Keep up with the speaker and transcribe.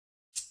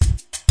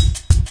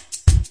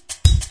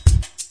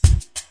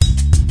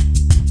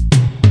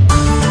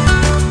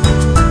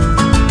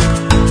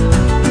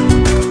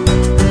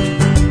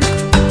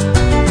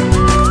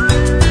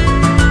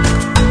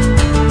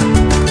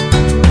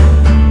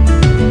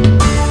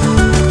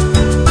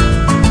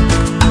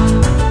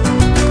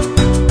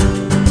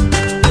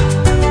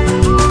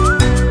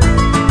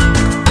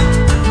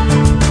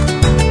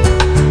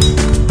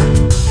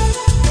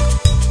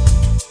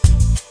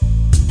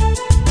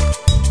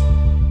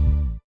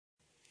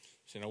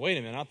So now, wait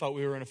a minute, I thought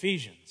we were in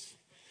Ephesians.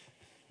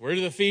 Where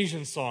did the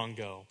Ephesians song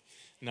go?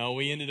 No,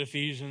 we ended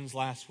Ephesians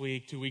last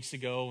week, 2 weeks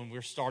ago, and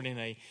we're starting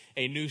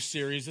a new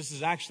series. This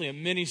is actually a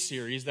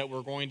mini-series that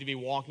we're going to be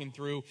walking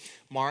through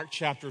Mark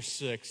chapter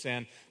 6.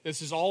 And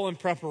this is all in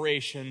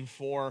preparation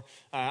for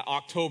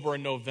October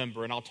and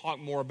November. And I'll talk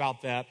more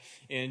about that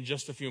in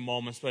just a few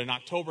moments. But in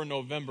October and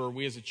November,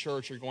 we as a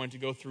church are going to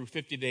go through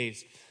 50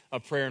 days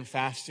of prayer and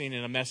fasting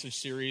in a message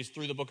series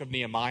through the book of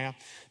Nehemiah,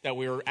 that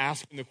we are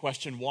asking the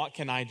question, what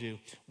can I do?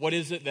 What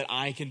is it that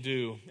I can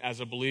do as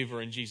a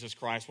believer in Jesus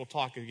Christ? We'll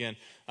talk again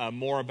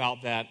more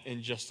about that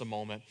in just a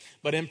moment.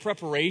 But in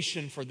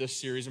preparation for this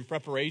series, in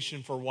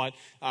preparation for what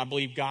I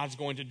believe God's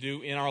going to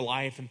do in our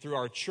life and through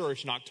our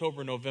church in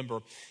October and November,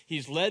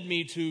 He's led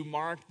me to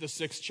Mark, the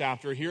 6th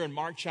chapter. Here in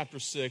Mark chapter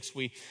 6,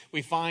 we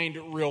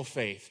find real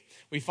faith.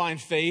 We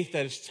find faith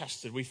that is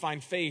tested. We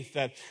find faith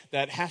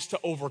that has to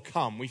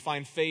overcome. We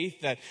find faith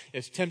that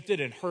is tempted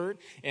and hurt.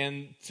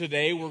 And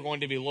today we're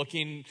going to be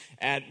looking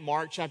at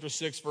Mark chapter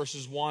 6,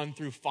 verses 1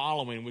 through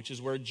following, which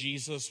is where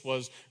Jesus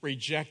was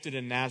rejected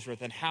in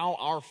Nazareth, and how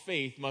our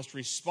faith must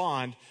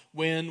respond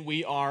when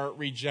we are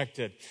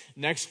rejected.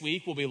 Next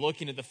week, we'll be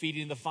looking at the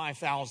feeding of the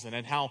 5,000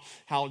 and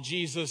how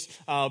Jesus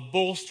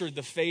bolstered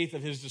the faith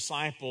of His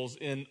disciples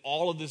in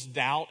all of this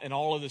doubt and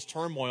all of this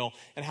turmoil,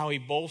 and how He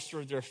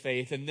bolstered their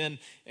faith. And then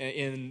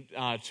in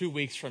 2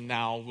 weeks from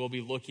now, we'll be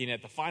looking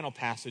at the final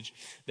passage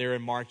there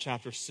in Mark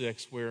chapter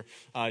 6, where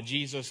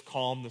Jesus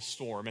calmed the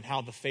storm and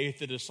how the faith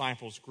of the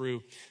disciples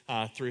grew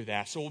through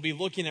that. So we'll be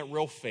looking at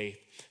real faith.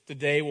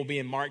 Today we'll be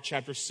in Mark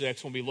chapter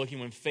 6. We'll be looking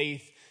when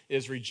faith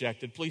is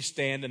rejected. Please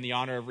stand in the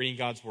honor of reading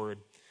God's word.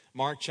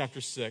 Mark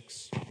chapter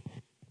 6.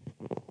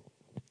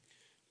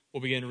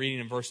 We'll begin reading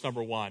in verse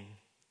number 1.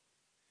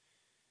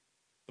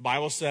 The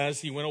Bible says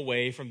he went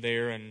away from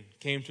there and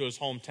came to his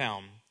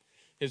hometown.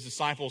 His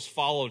disciples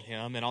followed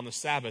him, and on the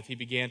Sabbath he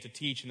began to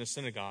teach in the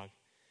synagogue.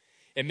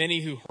 And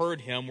many who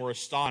heard him were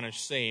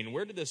astonished, saying,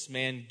 "Where did this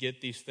man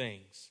get these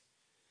things?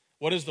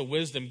 What is the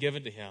wisdom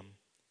given to him?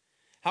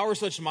 How are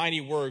such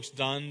mighty works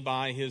done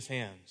by his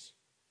hands?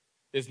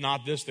 Is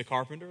not this the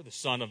carpenter, the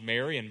son of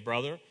Mary and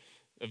brother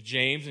of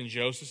James and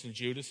Joseph and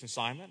Judas and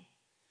Simon?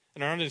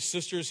 And are not his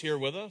sisters here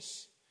with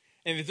us?"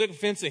 And they took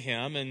offense at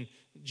him, and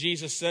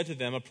Jesus said to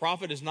them, "A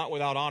prophet is not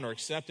without honor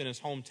except in his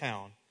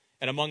hometown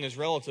and among his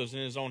relatives and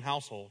in his own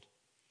household."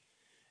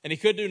 And he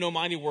could do no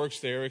mighty works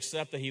there,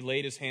 except that he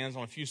laid his hands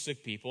on a few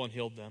sick people and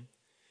healed them.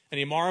 And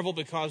he marveled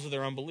because of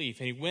their unbelief.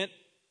 And he went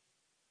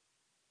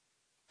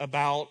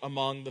about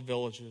among the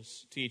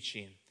villages,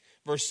 teaching.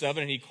 Verse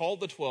 7, and he called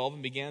the 12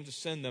 and began to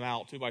send them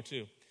out 2 by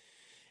 2,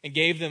 and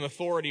gave them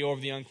authority over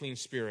the unclean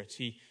spirits.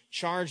 He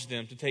charged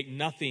them to take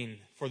nothing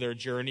for their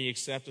journey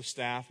except a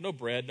staff, no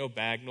bread, no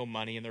bag, no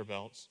money in their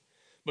belts,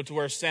 but to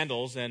wear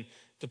sandals and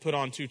to put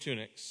on 2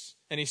 tunics.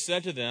 And he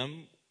said to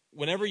them,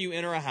 "Whenever you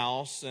enter a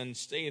house, and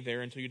stay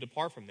there until you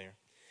depart from there.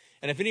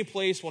 And if any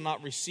place will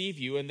not receive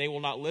you, and they will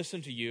not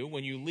listen to you,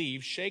 when you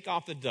leave, shake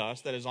off the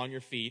dust that is on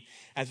your feet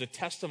as a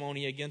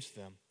testimony against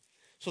them."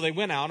 So they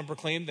went out and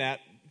proclaimed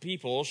that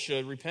people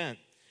should repent.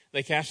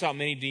 They cast out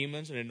many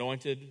demons and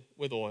anointed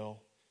with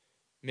oil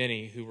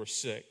many who were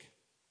sick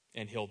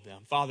and healed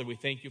them. Father, we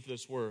thank you for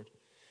this word.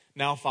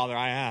 Now, Father,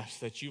 I ask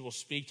that you will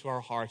speak to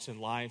our hearts and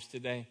lives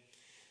today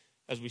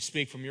as we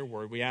speak from your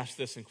word. We ask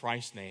this in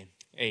Christ's name.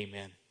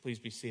 Amen. Please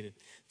be seated.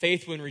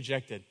 Faith when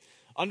rejected.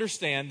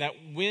 Understand that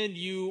when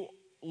you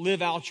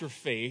live out your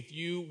faith,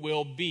 you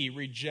will be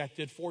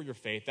rejected for your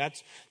faith.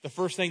 That's the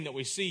first thing that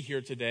we see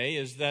here today,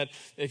 is that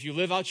if you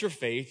live out your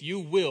faith, you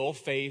will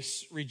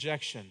face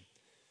rejection.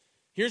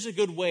 Here's a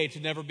good way to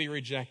never be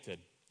rejected.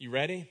 You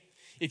ready?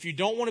 If you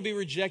don't want to be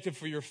rejected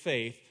for your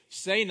faith,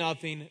 say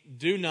nothing,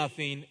 do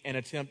nothing, and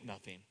attempt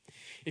nothing.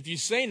 If you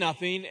say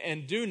nothing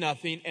and do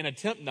nothing and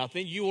attempt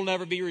nothing, you will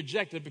never be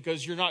rejected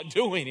because you're not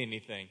doing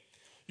anything.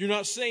 You're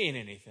not saying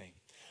anything.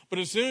 But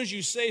as soon as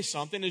you say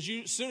something, as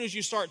soon as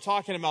you start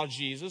talking about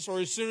Jesus, or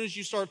as soon as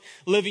you start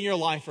living your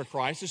life for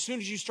Christ, as soon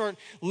as you start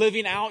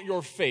living out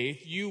your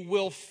faith, you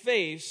will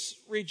face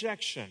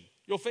rejection.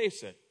 You'll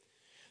face it.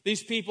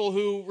 These people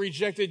who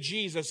rejected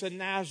Jesus in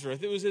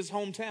Nazareth, it was his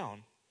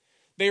hometown.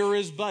 They were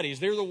his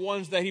buddies. They were the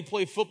ones that he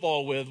played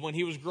football with when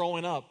he was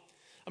growing up.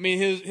 I mean,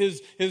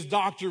 his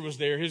doctor was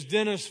there, his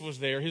dentist was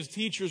there, his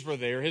teachers were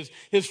there,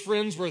 his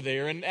friends were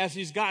there. And as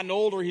he's gotten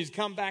older, he's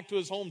come back to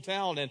his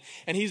hometown,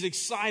 and he's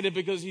excited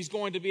because he's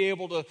going to be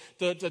able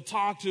to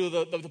talk to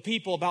the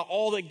people about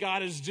all that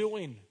God is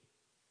doing.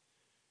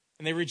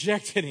 And they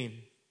rejected him.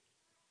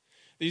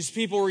 These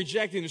people were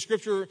rejecting. The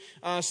scripture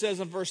says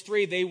in verse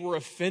 3, they were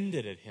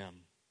offended at him.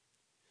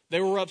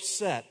 They were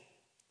upset.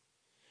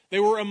 They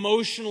were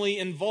emotionally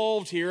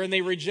involved here, and they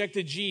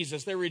rejected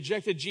Jesus. They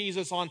rejected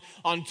Jesus on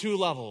 2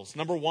 levels.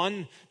 Number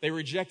 1, they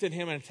rejected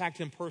him and attacked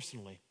him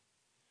personally.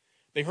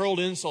 They hurled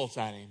insults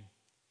at him.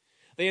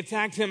 They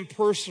attacked him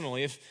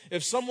personally.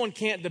 If someone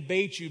can't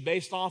debate you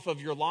based off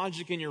of your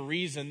logic and your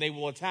reason, they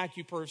will attack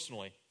you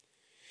personally.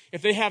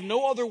 If they have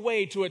no other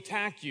way to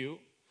attack you,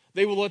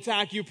 they will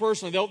attack you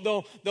personally.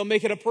 They'll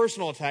make it a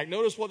personal attack.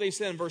 Notice what they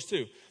said in verse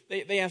 2.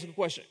 they ask a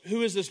question.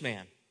 Who is this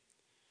man?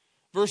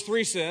 Verse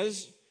 3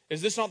 says,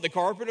 is this not the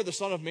carpenter, the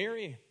son of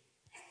Mary?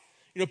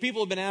 You know,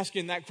 people have been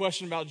asking that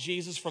question about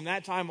Jesus from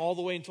that time all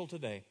the way until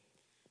today.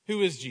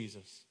 Who is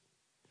Jesus?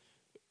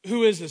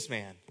 Who is this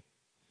man?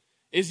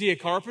 Is he a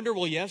carpenter?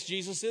 Well, yes,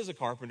 Jesus is a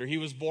carpenter. He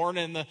was born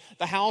in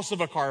the house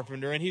of a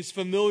carpenter, and he's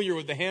familiar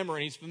with the hammer,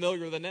 and he's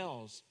familiar with the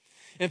nails.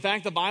 In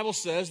fact, the Bible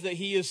says that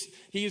he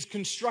has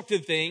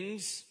constructed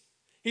things.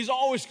 He's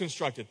always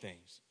constructed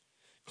things.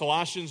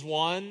 Colossians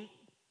 1,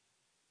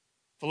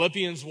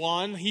 Philippians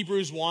 1,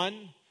 Hebrews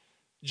 1,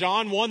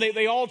 John 1,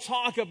 they all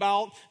talk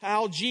about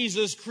how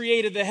Jesus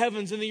created the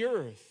heavens and the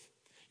earth.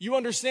 You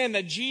understand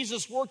that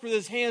Jesus worked with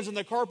his hands in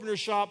the carpenter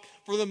shop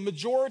for the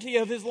majority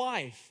of his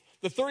life.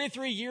 The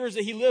 33 years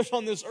that he lived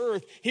on this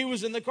earth, he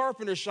was in the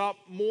carpenter shop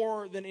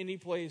more than any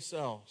place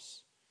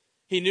else.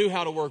 He knew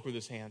how to work with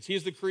his hands. He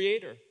is the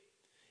creator.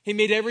 He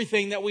made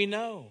everything that we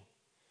know.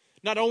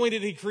 Not only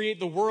did he create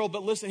the world,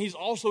 but listen, he's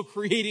also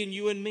creating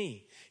you and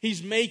me.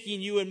 He's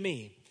making you and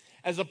me.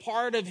 As a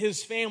part of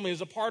his family,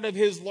 as a part of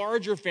his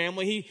larger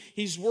family,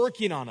 he's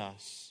working on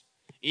us.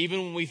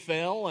 Even when we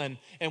fail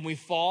and we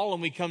fall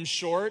and we come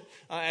short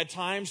at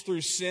times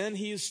through sin,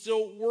 he is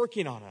still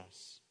working on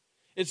us.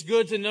 It's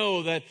good to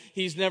know that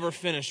he's never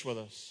finished with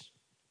us,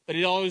 that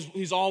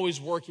he's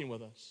always working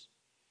with us.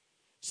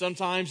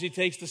 Sometimes he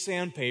takes the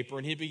sandpaper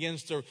and he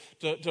begins to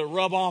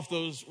rub off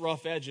those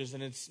rough edges,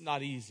 and it's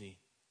not easy.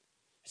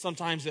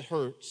 Sometimes it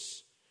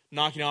hurts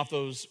knocking off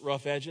those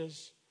rough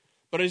edges,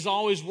 but he's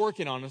always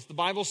working on us. The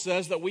Bible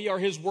says that we are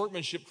his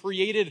workmanship,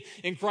 created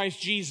in Christ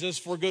Jesus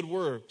for good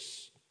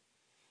works.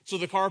 So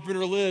the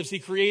carpenter lives, he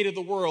created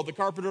the world. The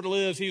carpenter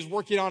lives, he's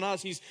working on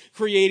us, he's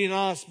creating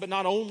us. But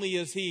not only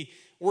is he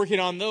working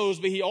on those,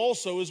 but he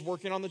also is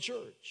working on the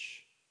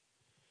church.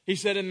 He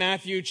said in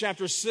Matthew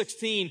chapter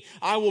 16,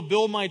 I will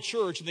build my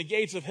church, and the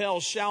gates of hell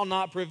shall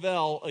not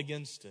prevail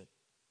against it.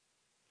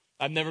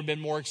 I've never been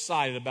more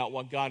excited about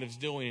what God is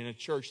doing in a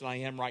church than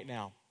I am right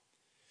now.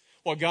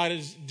 What God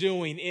is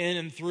doing in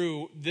and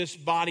through this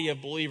body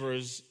of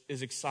believers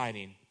is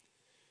exciting.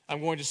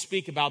 I'm going to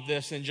speak about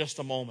this in just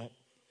a moment.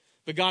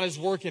 But God is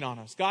working on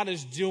us. God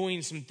is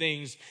doing some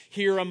things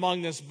here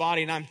among this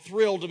body, and I'm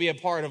thrilled to be a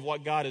part of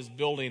what God is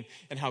building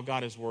and how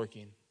God is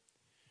working.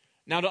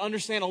 Now, to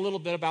understand a little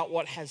bit about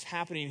what is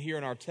happening here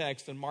in our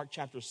text in Mark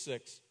chapter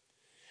 6,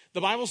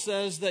 the Bible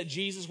says that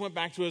Jesus went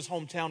back to his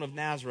hometown of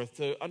Nazareth.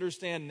 To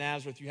understand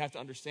Nazareth, you have to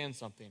understand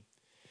something.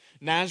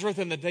 Nazareth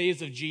in the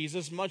days of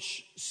Jesus,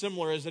 much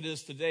similar as it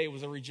is today,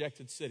 was a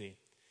rejected city.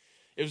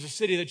 It was a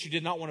city that you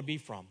did not want to be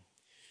from.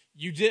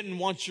 You didn't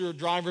want your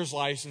driver's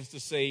license to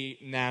say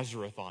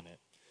Nazareth on it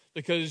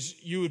because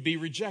you would be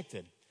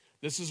rejected.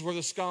 This is where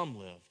the scum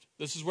lived.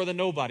 This is where the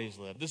nobodies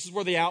lived. This is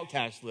where the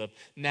outcasts lived,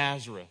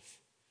 Nazareth.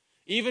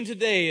 Even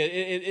today,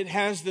 it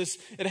has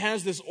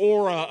this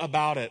aura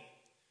about it.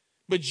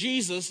 But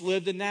Jesus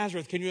lived in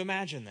Nazareth. Can you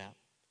imagine that?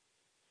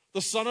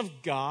 The Son of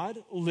God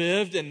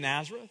lived in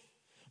Nazareth,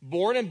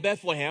 born in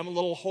Bethlehem, a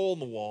little hole in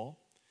the wall,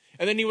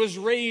 and then he was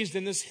raised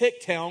in this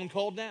hick town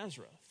called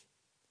Nazareth.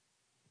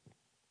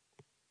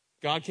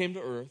 God came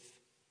to earth,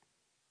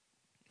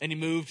 and he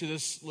moved to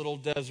this little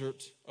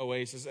desert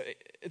oasis.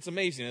 It's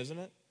amazing, isn't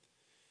it?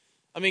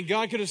 I mean,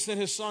 God could have sent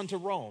his son to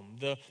Rome,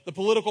 the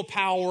political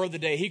power of the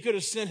day. He could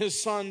have sent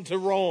his son to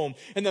Rome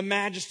and the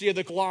majesty of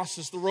the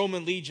Colossus, the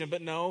Roman legion,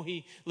 but no,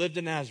 he lived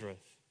in Nazareth.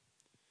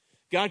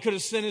 God could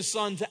have sent his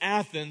son to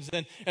Athens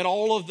and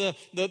all of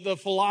the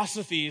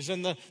philosophies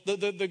and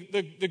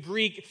the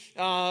Greek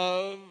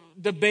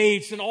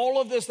debates and all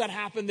of this that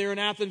happened there in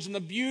Athens and the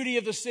beauty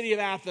of the city of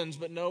Athens,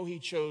 but no, he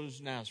chose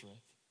Nazareth.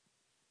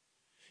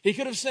 He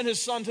could have sent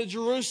his son to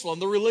Jerusalem,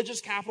 the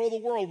religious capital of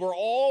the world, where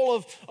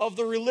all of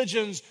the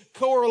religions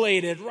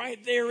correlated right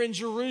there in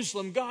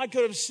Jerusalem. God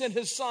could have sent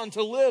his son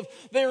to live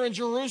there in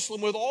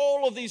Jerusalem with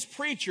all of these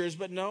preachers,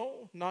 but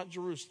no, not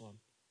Jerusalem.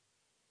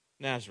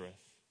 Nazareth.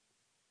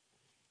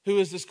 Who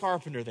is this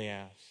carpenter, they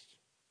asked.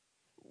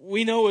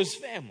 We know his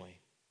family.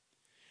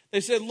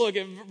 They said, look,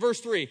 in verse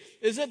 3,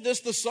 isn't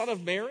this the son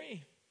of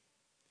Mary?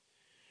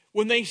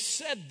 When they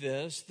said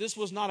this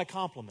was not a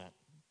compliment.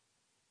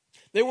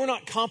 They were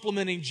not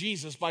complimenting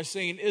Jesus by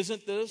saying,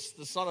 isn't this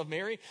the son of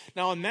Mary?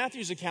 Now, in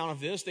Matthew's account of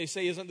this, they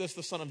say, isn't this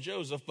the son of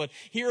Joseph? But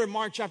here in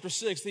Mark chapter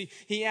 6,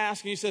 he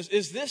asks and he says,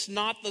 is this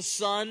not the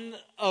son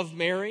of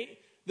Mary?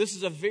 This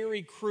is a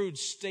very crude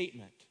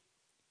statement.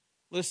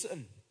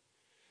 Listen,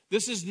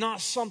 this is not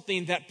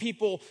something that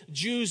people,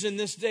 Jews in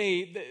this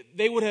day,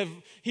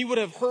 he would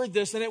have heard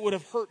this and it would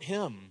have hurt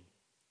him.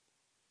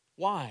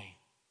 Why?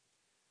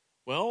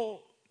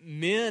 Well,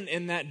 men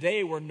in that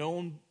day were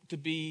known to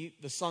be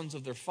the sons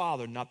of their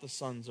father, not the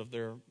sons of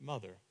their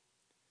mother.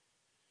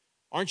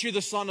 Aren't you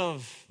the son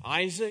of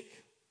Isaac,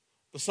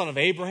 the son of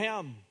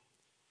Abraham,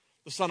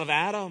 the son of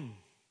Adam,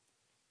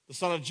 the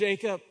son of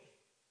Jacob,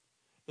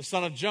 the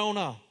son of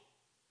Jonah?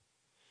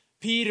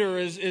 Peter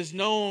is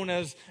known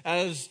as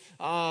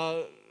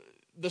the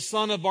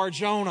son of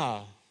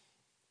Barjona.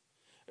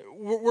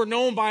 We're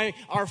known by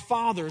our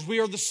fathers. We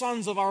are the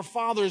sons of our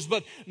fathers.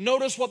 But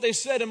notice what they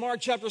said in Mark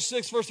chapter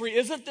 6, verse 3.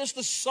 Isn't this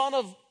the son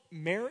of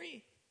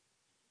Mary?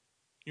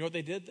 You know what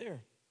they did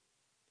there?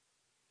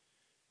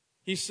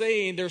 He's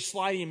saying they're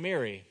slighting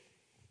Mary,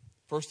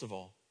 first of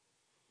all.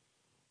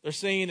 They're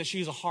saying that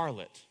she's a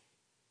harlot,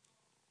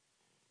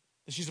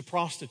 that she's a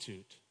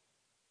prostitute.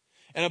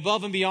 And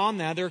above and beyond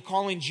that, they're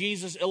calling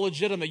Jesus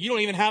illegitimate. You don't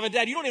even have a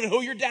dad. You don't even know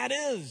who your dad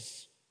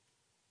is.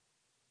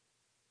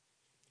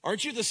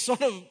 Aren't you the son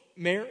of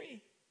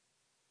Mary?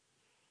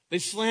 They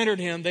slandered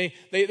him.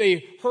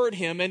 They hurt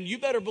him. And you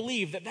better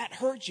believe that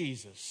hurt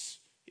Jesus.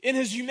 In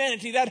his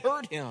humanity, that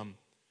hurt him.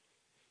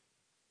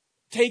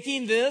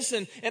 Taking this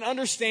and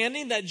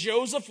understanding that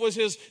Joseph was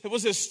his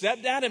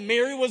stepdad and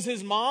Mary was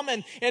his mom,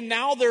 and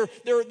now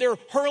they're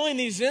hurling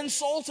these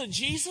insults at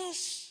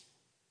Jesus.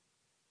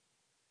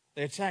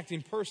 They attacked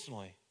him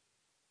personally.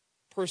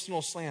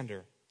 Personal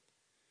slander.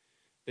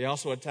 They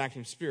also attacked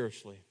him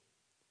spiritually.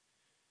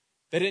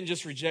 They didn't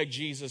just reject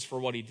Jesus for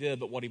what he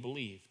did, but what he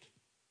believed.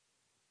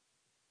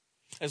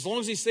 As long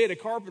as he stayed a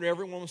carpenter,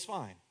 everyone was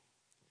fine.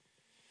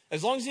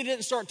 As long as he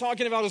didn't start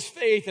talking about his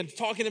faith and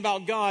talking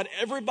about God,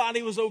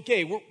 everybody was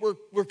okay.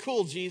 We're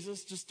cool,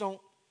 Jesus. Just don't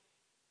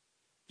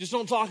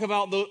talk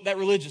about that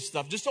religious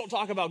stuff. Just don't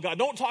talk about God.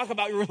 Don't talk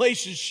about your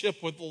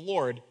relationship with the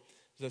Lord.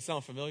 Does that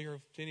sound familiar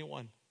to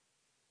anyone?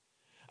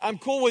 I'm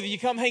cool with you. You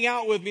come hang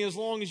out with me as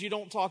long as you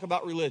don't talk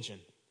about religion.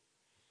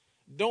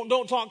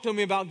 Don't talk to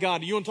me about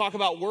God. You want to talk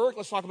about work?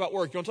 Let's talk about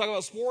work. You want to talk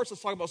about sports?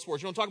 Let's talk about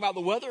sports. You want to talk about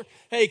the weather?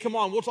 Hey, come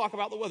on, we'll talk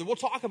about the weather. We'll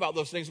talk about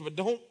those things, but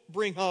don't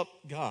bring up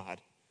God.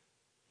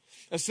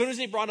 As soon as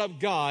he brought up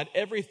God,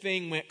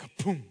 everything went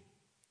kaboom.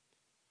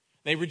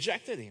 They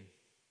rejected him.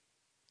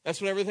 That's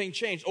when everything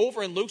changed.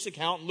 Over in Luke's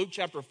account, in Luke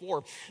chapter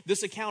 4,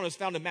 this account is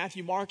found in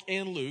Matthew, Mark,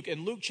 and Luke.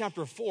 In Luke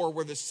chapter 4,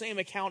 where the same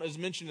account is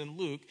mentioned in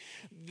Luke,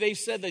 they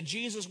said that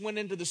Jesus went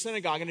into the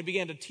synagogue and he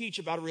began to teach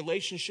about a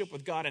relationship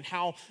with God and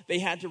how they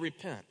had to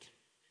repent.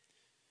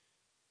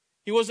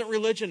 He wasn't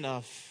religious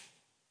enough.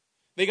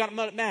 They got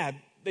mad.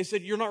 They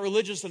said, you're not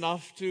religious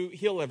enough to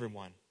heal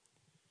everyone.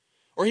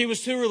 Or he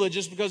was too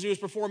religious because he was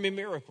performing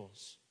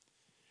miracles.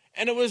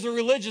 And it was the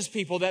religious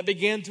people that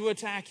began to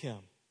attack him.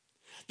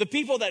 The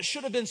people that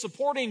should have been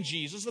supporting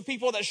Jesus, the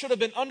people that should have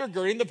been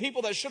undergirding, the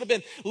people that should have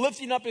been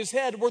lifting up his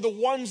head were the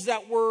ones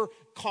that were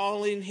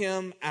calling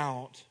him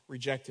out,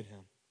 rejected him.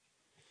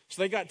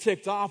 So they got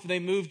ticked off and they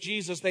moved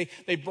Jesus. They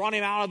brought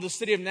him out of the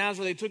city of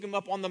Nazareth. They took him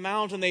up on the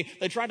mount and they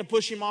tried to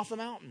push him off the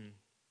mountain.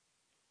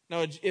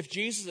 Now, if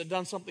Jesus had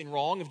done something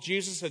wrong, if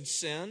Jesus had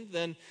sinned,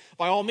 then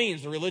by all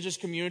means, the religious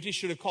community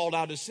should have called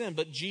out his sin.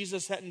 But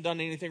Jesus hadn't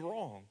done anything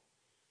wrong.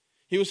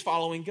 He was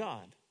following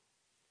God.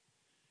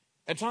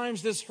 At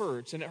times this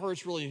hurts, and it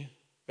hurts really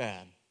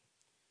bad.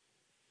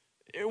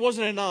 It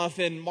wasn't enough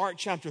in Mark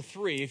chapter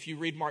 3. If you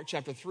read Mark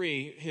chapter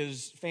 3,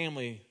 his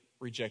family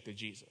rejected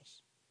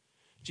Jesus.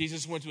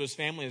 Jesus went to his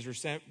family,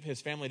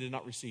 his family did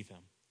not receive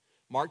him.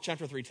 Mark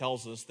chapter 3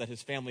 tells us that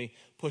his family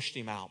pushed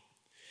him out.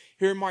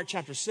 Here in Mark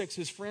chapter 6,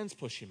 his friends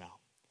push him out.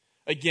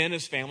 Again,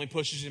 his family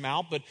pushes him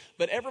out,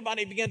 but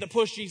everybody began to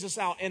push Jesus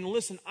out. And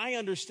listen, I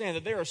understand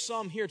that there are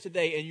some here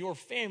today and your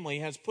family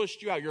has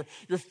pushed you out.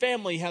 Your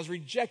family has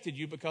rejected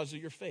you because of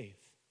your faith.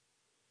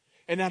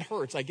 And that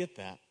hurts, I get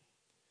that.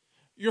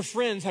 Your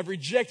friends have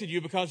rejected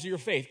you because of your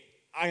faith.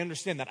 I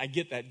understand that, I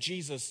get that.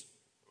 Jesus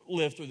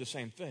lived through the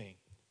same thing.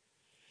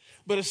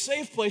 But a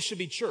safe place should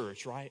be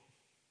church, right?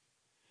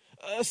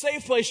 A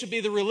safe place should be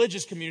the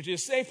religious community. A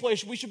safe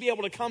place, we should be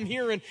able to come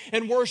here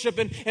and worship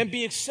and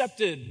be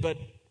accepted. But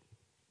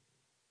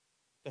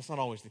that's not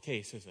always the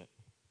case, is it?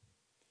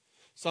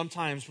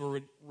 Sometimes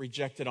we're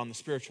rejected on the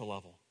spiritual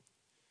level.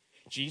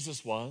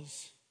 Jesus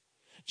was.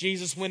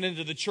 Jesus went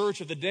into the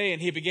church of the day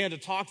and he began to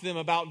talk to them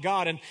about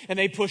God and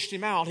they pushed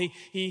him out.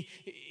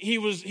 He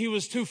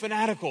was too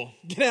fanatical.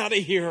 Get out of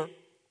here.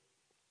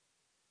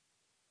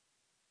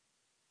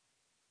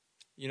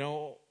 You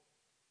know,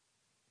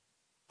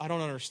 I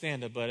don't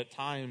understand it, but at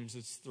times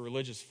it's the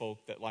religious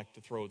folk that like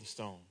to throw the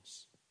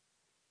stones.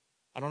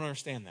 I don't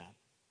understand that.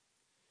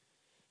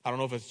 I don't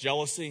know if it's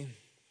jealousy.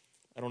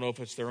 I don't know if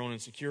it's their own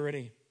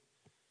insecurity.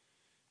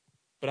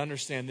 But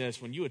understand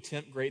this, when you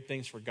attempt great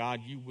things for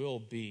God, you will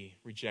be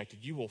rejected.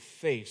 You will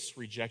face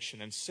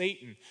rejection. And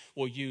Satan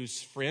will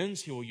use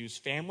friends. He will use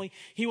family.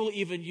 He will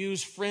even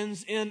use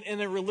friends in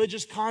a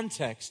religious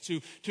context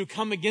to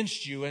come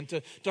against you and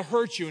to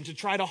hurt you and to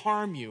try to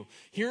harm you.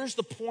 Here's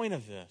the point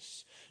of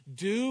this.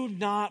 Do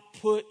not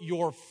put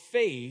your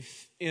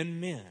faith in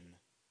men.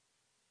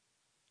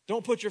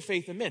 Don't put your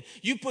faith in men.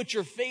 You put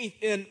your faith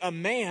in a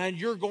man,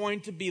 you're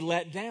going to be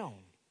let down.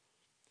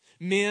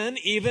 Men,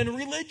 even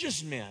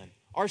religious men,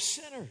 are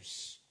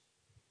sinners.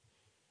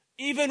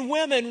 Even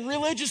women,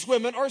 religious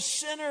women, are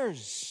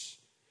sinners.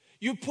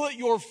 You put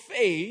your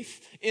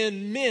faith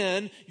in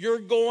men, you're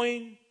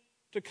going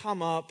to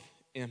come up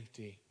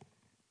empty.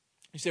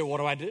 You say, what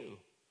do I do?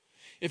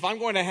 If I'm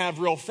going to have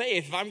real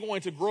faith, if I'm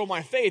going to grow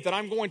my faith, and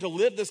I'm going to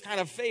live this kind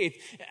of faith,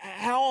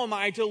 how am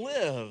I to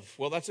live?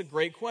 Well, that's a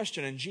great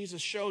question, and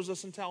Jesus shows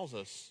us and tells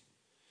us.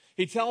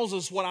 He tells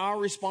us what our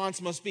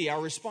response must be. Our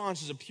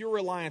response is a pure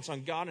reliance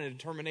on God and a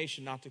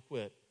determination not to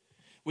quit.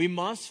 We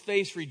must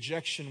face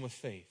rejection with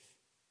faith.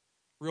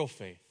 Real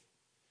faith.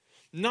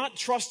 Not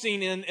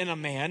trusting in a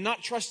man,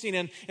 not trusting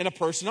in a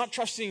person, not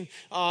trusting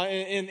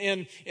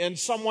in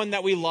someone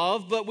that we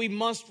love, but we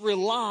must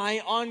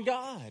rely on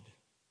God.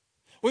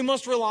 We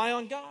must rely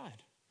on God.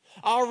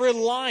 Our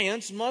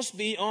reliance must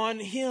be on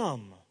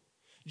Him.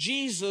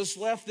 Jesus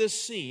left this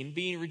scene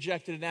being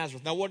rejected in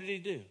Nazareth. Now, what did He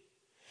do?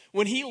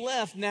 When He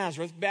left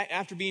Nazareth back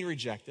after being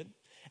rejected,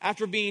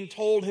 after being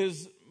told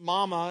his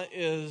mama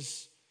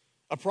is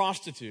a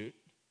prostitute,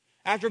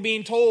 after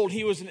being told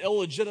he was an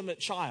illegitimate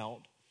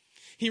child,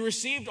 He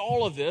received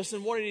all of this,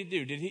 and what did He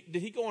do?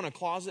 Did he go in a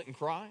closet and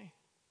cry?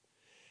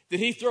 Did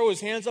He throw His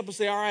hands up and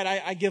say, all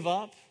right, I give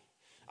up.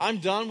 I'm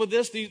done with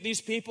this.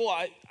 These people,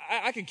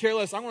 I could care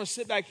less. I'm going to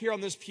sit back here on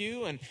this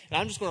pew, and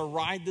I'm just going to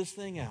ride this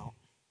thing out.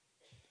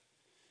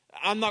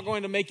 I'm not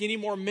going to make any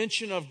more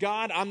mention of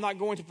God. I'm not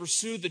going to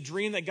pursue the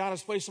dream that God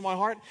has placed in my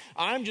heart.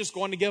 I'm just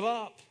going to give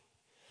up.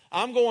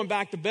 I'm going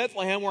back to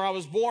Bethlehem where I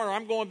was born, or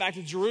I'm going back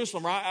to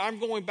Jerusalem, or I'm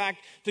going back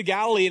to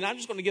Galilee, and I'm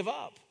just going to give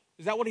up.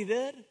 Is that what He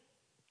did?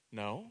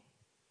 No.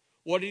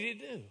 What did He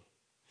do?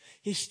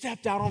 He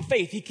stepped out on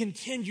faith. He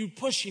continued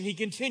pushing. He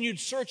continued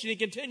searching. He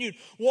continued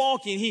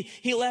walking.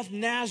 He left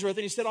Nazareth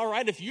and He said, all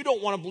right, if you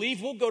don't want to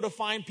believe, we'll go to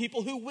find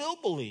people who will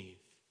believe.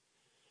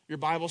 Your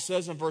Bible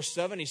says in verse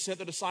 7, He sent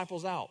the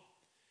disciples out.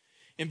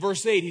 In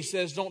verse 8, He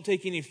says, don't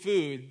take any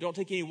food, don't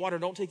take any water,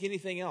 don't take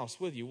anything else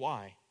with you.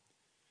 Why?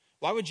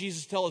 Why would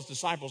Jesus tell His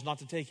disciples not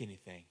to take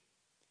anything?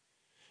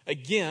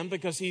 Again,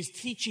 because He's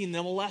teaching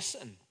them a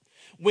lesson.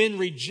 When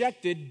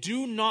rejected,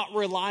 do not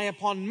rely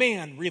upon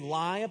man,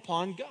 rely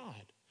upon God.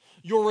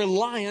 Your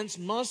reliance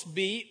must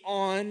be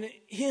on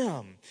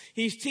Him.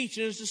 He's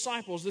teaching His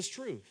disciples this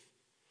truth.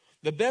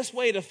 The best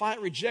way to fight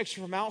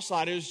rejection from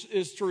outsiders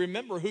is to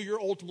remember who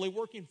you're ultimately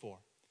working for.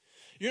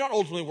 You're not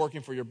ultimately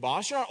working for your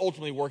boss. You're not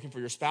ultimately working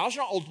for your spouse.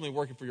 You're not ultimately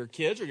working for your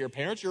kids or your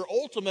parents. Your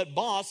ultimate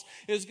boss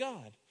is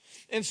God.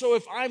 And so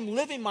if I'm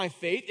living my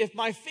faith, if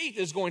my faith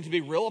is going to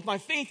be real, if my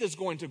faith is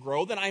going to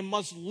grow, then I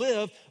must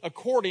live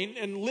according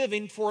and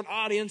living for an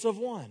audience of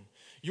one.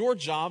 Your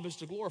job is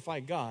to glorify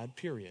God,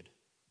 period.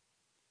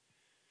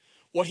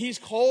 What He's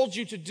called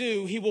you to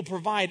do, He will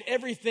provide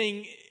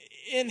everything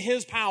in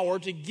His power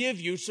to give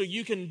you so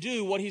you can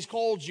do what He's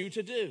called you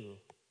to do.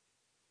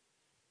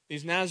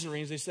 These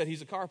Nazarenes, they said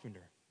He's a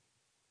carpenter.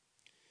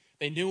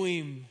 They knew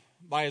Him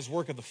by His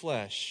work of the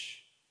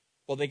flesh.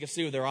 Well, they could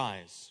see with their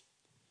eyes.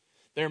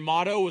 Their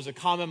motto was a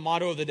common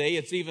motto of the day.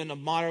 It's even a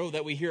motto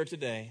that we hear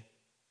today.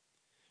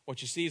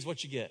 What you see is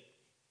what you get.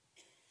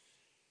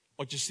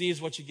 What you see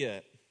is what you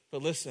get.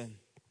 But listen,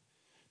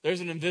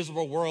 there's an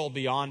invisible world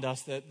beyond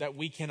us that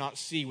we cannot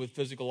see with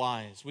physical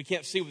eyes. We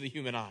can't see with the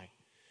human eye.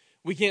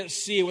 We can't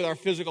see it with our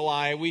physical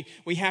eye.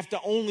 We have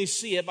to only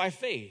see it by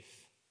faith.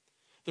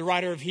 The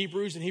writer of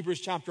Hebrews, in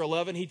Hebrews chapter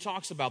 11, he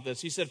talks about this.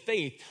 He said,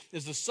 faith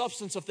is the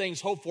substance of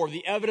things hoped for,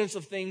 the evidence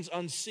of things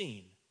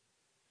unseen.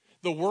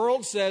 The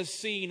world says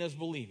seeing is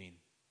believing.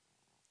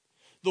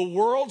 The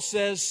world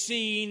says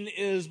seeing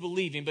is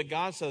believing, but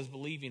God says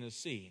believing is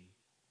seeing.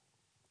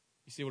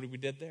 You see what we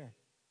did there?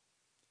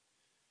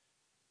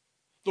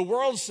 The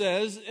world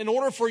says, in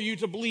order for you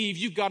to believe,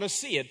 you've got to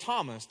see it.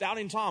 Thomas,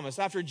 doubting Thomas,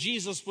 after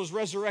Jesus was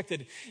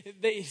resurrected,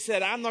 they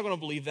said, I'm not going to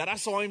believe that. I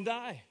saw Him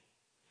die.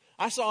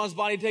 I saw His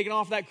body taken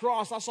off that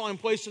cross. I saw Him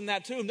placed in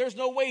that tomb. There's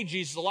no way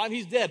Jesus is alive.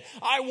 He's dead.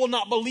 I will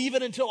not believe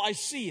it until I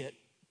see it.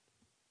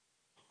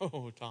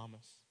 Oh,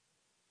 Thomas.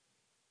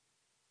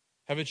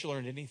 Haven't you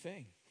learned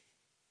anything?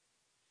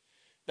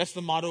 That's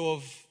the motto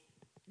of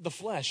the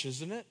flesh,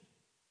 isn't it?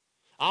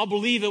 I'll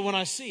believe it when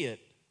I see it.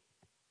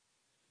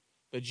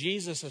 But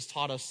Jesus has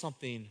taught us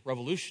something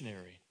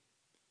revolutionary.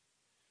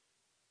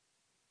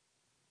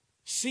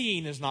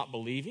 Seeing is not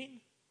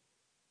believing.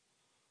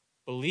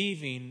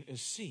 Believing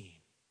is seeing.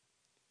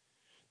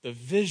 The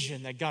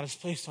vision that God has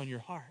placed on your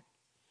heart.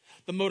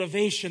 The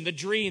motivation, the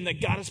dream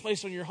that God has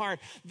placed on your heart.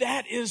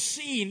 That is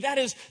seeing. That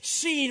is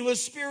seeing with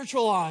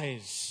spiritual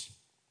eyes.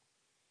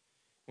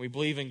 We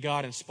believe in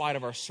God in spite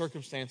of our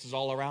circumstances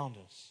all around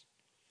us.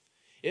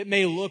 It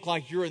may look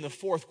like you're in the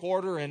fourth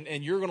quarter and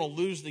you're going to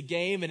lose the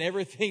game and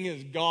everything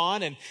is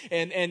gone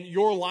and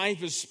your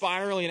life is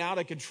spiraling out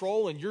of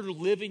control and you're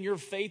living your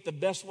faith the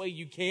best way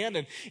you can.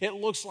 And it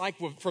looks like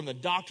from the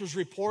doctor's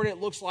report,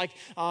 it looks like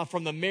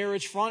from the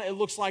marriage front, it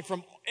looks like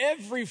from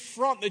every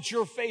front that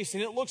you're facing,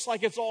 it looks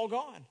like it's all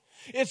gone.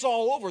 It's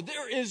all over.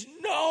 There is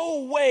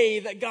no way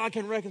that God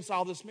can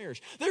reconcile this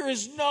marriage. There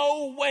is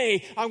no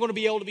way I'm going to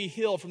be able to be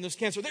healed from this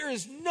cancer. There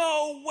is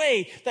no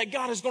way that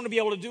God is going to be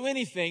able to do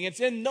anything. It's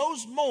in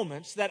those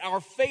moments that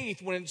our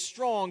faith, when it's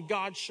strong,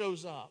 God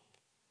shows up.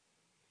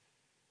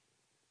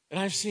 And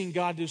I've seen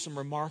God do some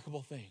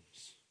remarkable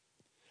things.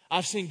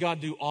 I've seen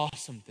God do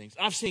awesome things.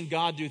 I've seen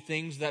God do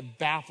things that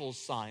baffles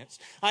science.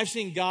 I've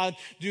seen God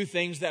do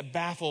things that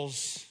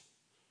baffles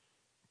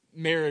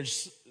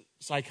marriage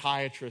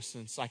psychiatrists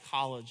and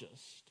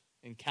psychologists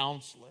and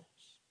counselors.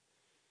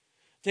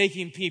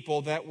 Taking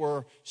people that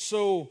were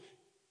so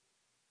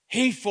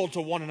hateful to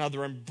one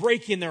another and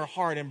breaking their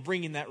heart and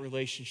bringing that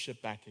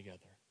relationship back together.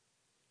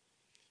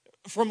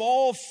 from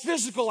all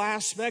physical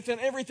aspect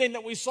and everything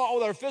that we saw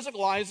with our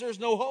physical eyes, there's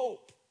no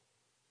hope.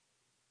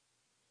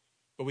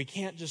 But we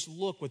can't just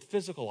look with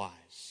physical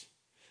eyes.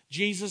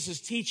 Jesus is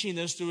teaching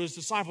this to his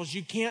disciples.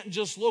 You can't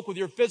just look with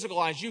your physical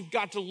eyes. You've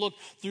got to look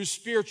through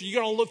spiritual. You've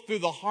got to look through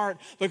the heart,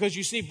 because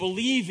you see,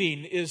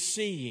 believing is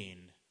seeing.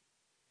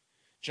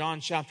 John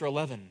chapter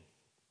 11.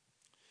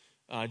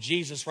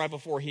 Jesus, right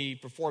before he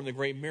performed the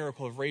great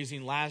miracle of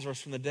raising Lazarus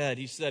from the dead,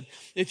 he said,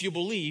 if you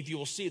believe, you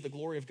will see the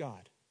glory of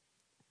God.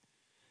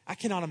 I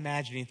cannot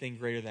imagine anything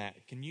greater than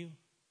that. Can you?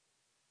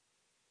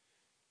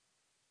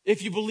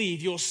 If you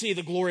believe, you'll see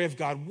the glory of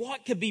God.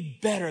 What could be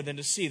better than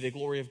to see the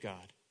glory of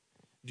God?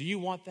 Do you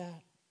want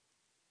that?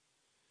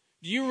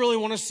 Do you really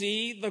want to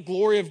see the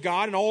glory of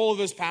God and all of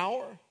his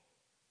power?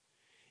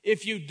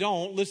 If you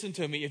don't, listen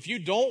to me, if you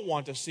don't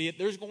want to see it,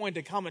 there's going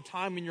to come a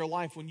time in your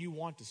life when you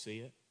want to see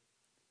it.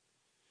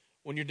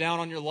 When you're down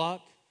on your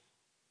luck,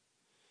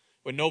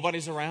 when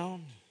nobody's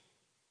around,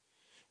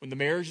 when the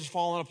marriage is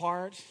falling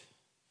apart,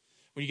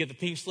 when you get the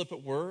pink slip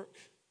at work,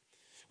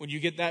 when you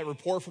get that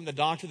report from the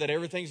doctor that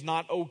everything's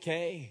not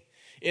okay.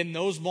 In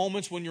those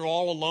moments when you're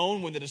all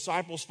alone, when the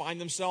disciples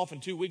find themselves, in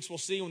 2 weeks we'll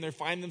see, when they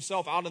find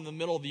themselves out in the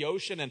middle of the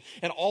ocean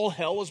and all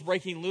hell is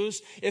breaking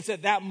loose, it's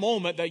at that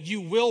moment that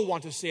you will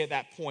want to see at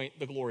that point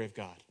the glory of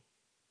God.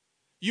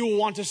 You will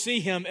want to see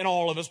him in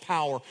all of his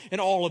power, in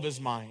all of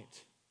his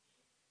might.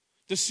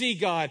 To see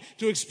God,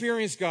 to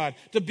experience God,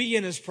 to be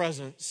in his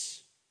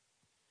presence.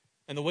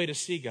 And the way to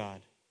see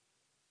God,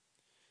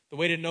 the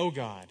way to know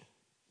God,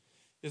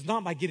 is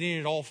not by getting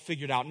it all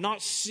figured out,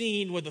 not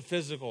seeing with the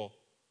physical,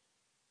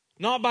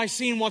 not by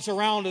seeing what's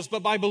around us,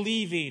 but by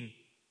believing.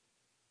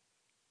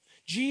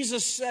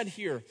 Jesus said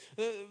here,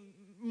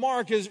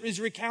 Mark is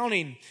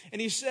recounting,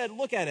 and he said,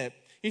 look at it.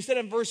 He said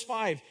in verse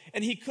 5,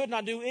 and he could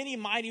not do any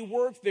mighty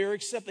work there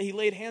except that he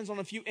laid hands on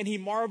a few, and he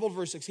marveled,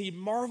 verse 6, he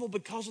marveled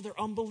because of their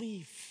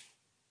unbelief.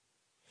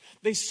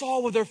 They saw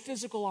with their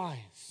physical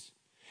eyes.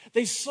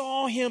 They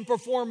saw him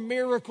perform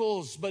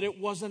miracles, but it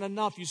wasn't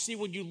enough. You see,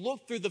 when you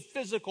look through the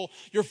physical,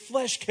 your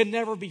flesh can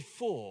never be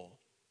full.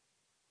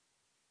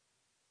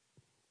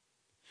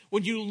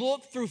 When you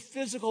look through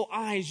physical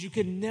eyes, you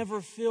can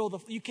never fulfill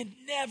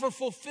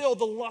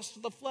the lust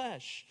of the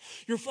flesh.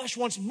 Your flesh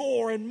wants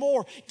more and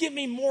more. Give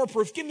me more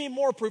proof. Give me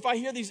more proof. I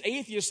hear these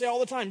atheists say all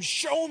the time,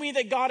 show me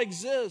that God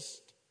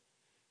exists.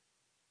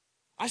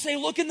 I say,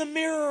 look in the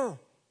mirror.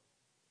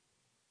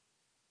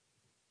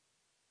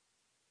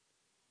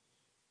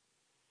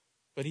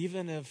 But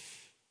even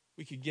if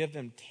we could give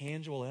them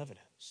tangible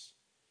evidence,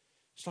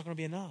 it's not going to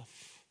be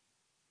enough.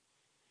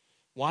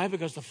 Why?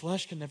 Because the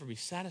flesh can never be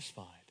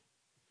satisfied.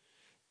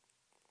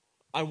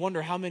 I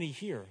wonder how many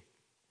here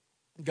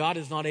God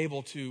is not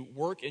able to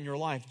work in your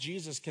life.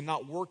 Jesus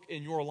cannot work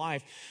in your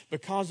life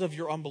because of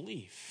your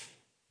unbelief.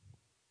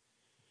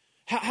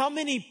 How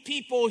many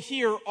people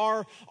here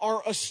are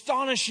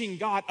astonishing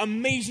God,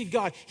 amazing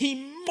God?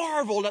 He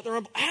marveled at their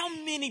unbelief. How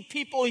many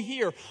people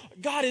here,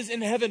 God is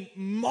in heaven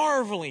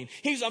marveling.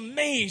 He's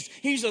amazed.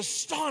 He's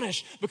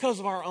astonished because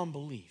of our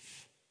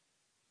unbelief.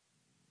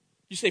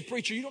 You say,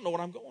 preacher, you don't know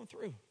what I'm going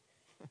through.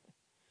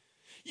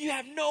 You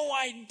have no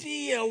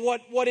idea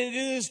what it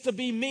is to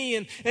be me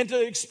and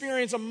to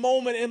experience a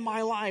moment in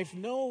my life.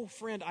 No,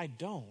 friend, I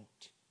don't.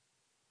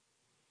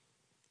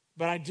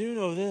 But I do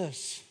know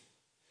this,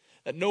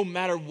 that no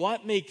matter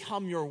what may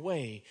come your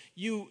way,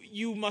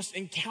 you must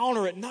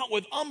encounter it not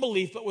with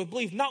unbelief, but with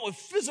belief, not with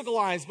physical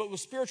eyes, but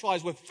with spiritual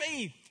eyes, with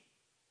faith.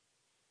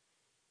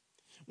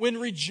 When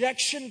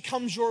rejection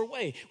comes your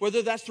way,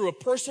 whether that's through a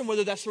person,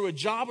 whether that's through a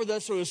job, or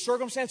that's through a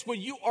circumstance,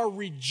 when you are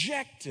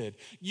rejected,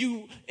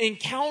 you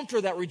encounter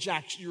that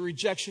rejection.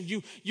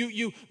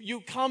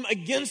 You come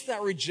against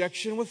that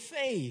rejection with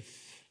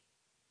faith.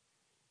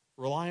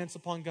 Reliance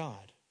upon God.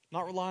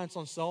 Not reliance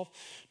on self,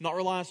 not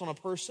reliance on a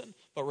person,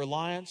 but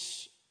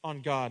reliance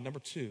on God. Number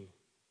 2,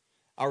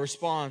 our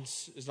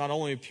response is not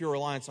only a pure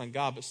reliance on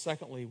God, but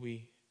secondly,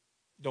 we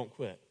don't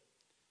quit.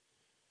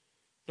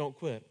 Don't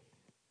quit.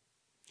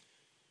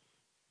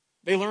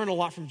 They learned a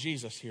lot from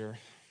Jesus here.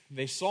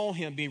 They saw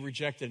him be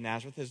rejected in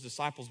Nazareth. His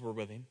disciples were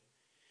with him.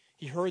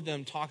 He heard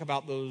them talk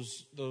about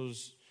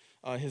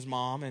his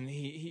mom, and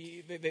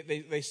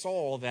they saw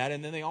all that,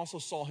 and then they also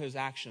saw his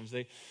actions.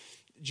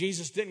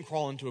 Jesus didn't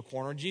crawl into a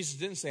corner. Jesus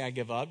didn't say, I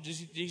give up.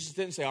 Jesus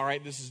didn't say, all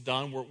right, this is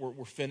done.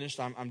 We're finished.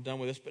 I'm done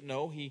with this. But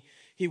no,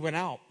 he went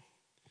out.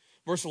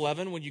 Verse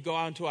 11, when you go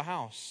out into a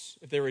house,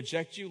 if they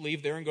reject you,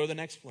 leave there and go to the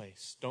next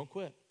place. Don't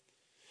quit.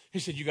 He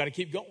said, you got to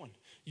keep going.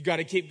 You got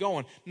to keep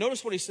going.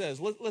 Notice what he says.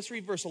 Let's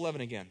read verse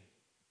 11 again.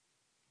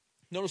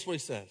 Notice what he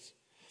says.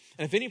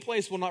 And if any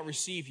place will not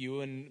receive you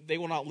and they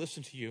will not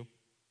listen to you,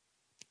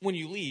 when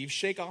you leave,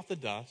 shake off the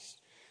dust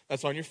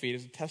that's on your feet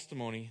as a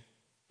testimony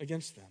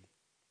against them.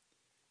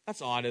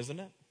 That's odd, isn't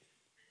it?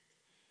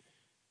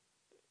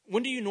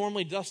 When do you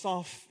normally dust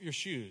off your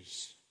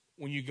shoes?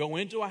 When you go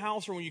into a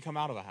house or when you come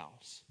out of a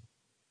house?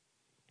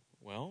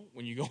 Well,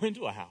 when you go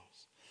into a house.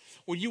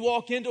 When you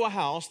walk into a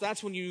house,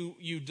 that's when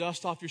you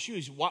dust off your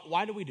shoes.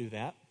 Why do we do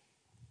that?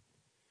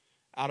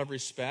 Out of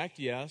respect,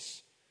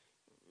 yes.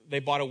 they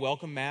bought a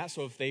welcome mat,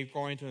 so if they're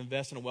going to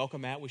invest in a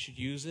welcome mat, we should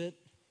use it.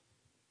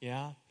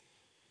 Yeah.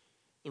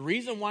 The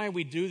reason why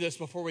we do this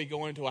before we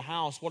go into a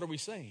house, what are we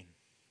saying?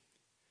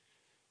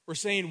 We're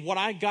saying what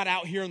I got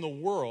out here in the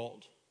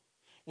world,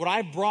 what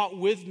I brought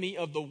with me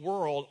of the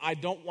world, I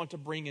don't want to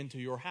bring into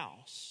your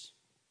house.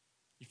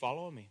 You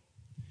following me?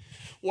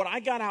 What I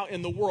got out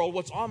in the world,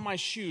 what's on my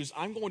shoes,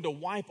 I'm going to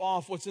wipe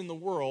off what's in the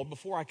world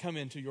before I come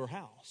into your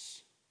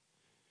house.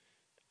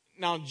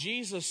 Now,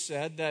 Jesus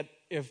said that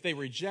if they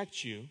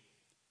reject you,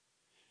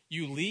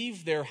 you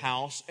leave their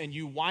house and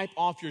you wipe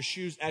off your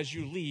shoes as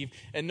you leave.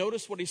 And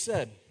notice what he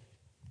said.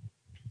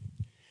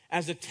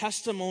 As a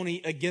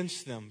testimony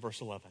against them,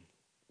 verse 11.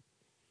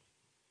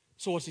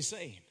 So what's he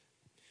saying?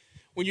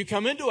 When you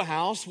come into a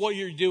house, what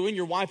you're doing,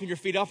 you're wiping your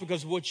feet off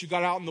because of what you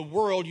got out in the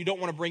world you don't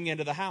want to bring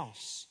into the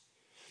house.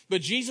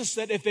 But Jesus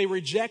said if they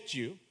reject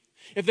you,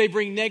 if they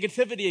bring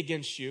negativity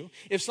against you,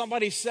 if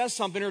somebody says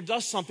something or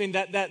does something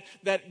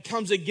that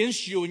comes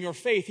against you in your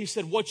faith, he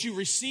said what you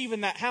receive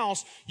in that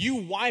house, you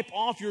wipe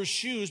off your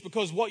shoes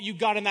because what you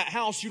got in that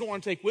house you don't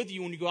want to take with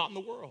you when you go out in the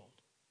world.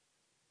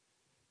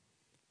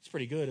 It's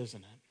pretty good,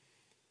 isn't it?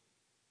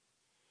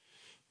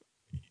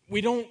 We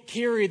don't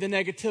carry the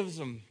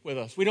negativism with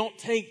us. We don't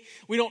take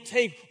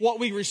what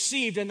we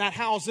received in that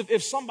house.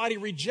 If somebody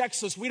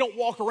rejects us, we don't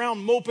walk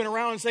around moping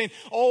around and saying,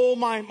 oh,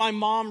 my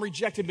mom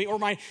rejected me, or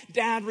my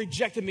dad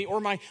rejected me, or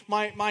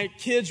my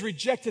kids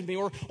rejected me,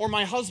 or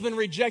my husband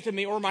rejected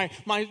me, or my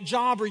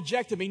job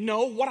rejected me.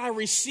 No, what I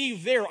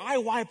received there, I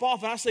wipe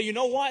off and I say, you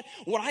know what?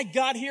 What I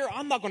got here,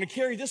 I'm not going to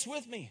carry this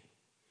with me.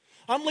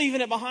 I'm leaving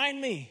it behind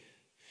me.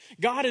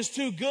 God is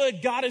too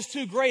good. God is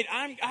too great.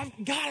 God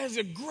has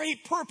a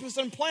great purpose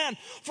and plan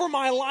for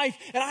my life,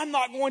 and I'm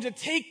not going to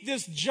take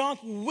this junk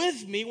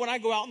with me when I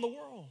go out in the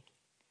world.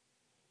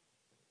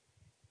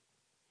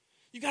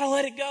 You got to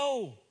let it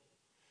go.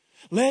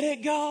 Let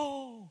it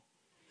go.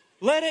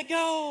 Let it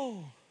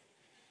go.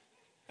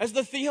 As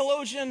the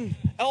theologian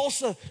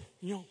Elsa,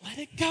 let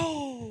it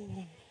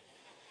go.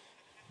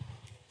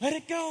 Let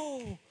it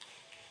go.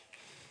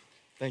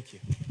 Thank you.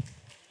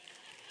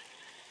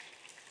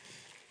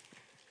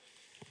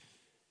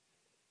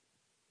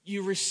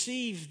 You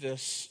receive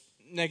this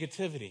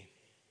negativity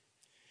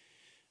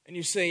and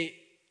you say,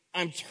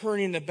 I'm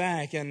turning it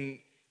back and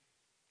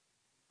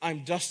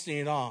I'm dusting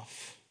it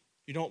off.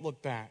 You don't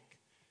look back.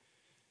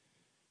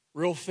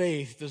 Real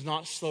faith does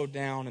not slow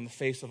down in the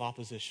face of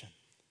opposition.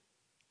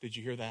 Did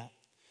you hear that?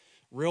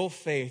 Real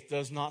faith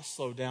does not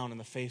slow down in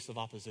the face of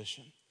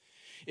opposition.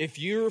 If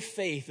your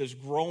faith is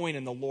growing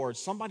in the Lord,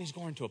 somebody's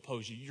going to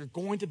oppose you. You're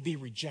going to be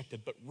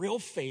rejected. But real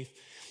faith,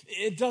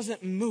 it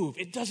doesn't move.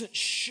 It doesn't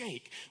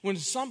shake. When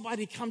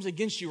somebody comes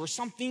against you or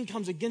something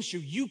comes against you,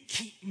 you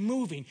keep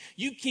moving.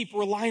 You keep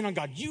relying on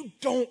God. You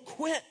don't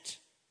quit.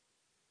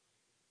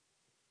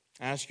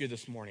 I ask you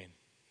this morning,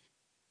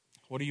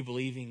 what are you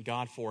believing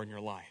God for in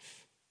your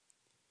life?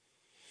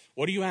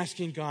 What are you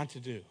asking God to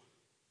do?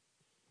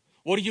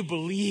 What are you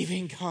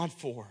believing God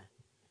for?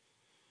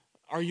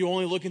 Are you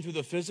only looking through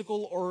the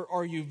physical, or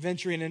are you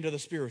venturing into the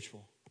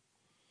spiritual?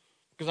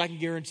 Because I can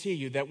guarantee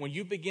you that when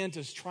you begin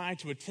to try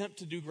to attempt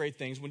to do great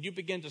things, when you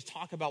begin to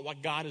talk about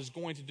what God is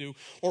going to do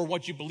or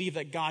what you believe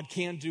that God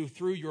can do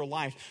through your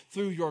life,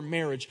 through your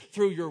marriage,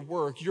 through your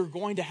work, you're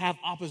going to have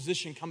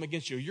opposition come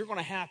against you. You're going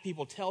to have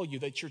people tell you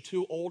that you're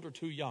too old or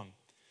too young.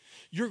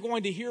 You're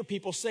going to hear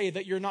people say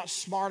that you're not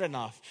smart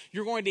enough.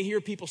 You're going to hear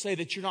people say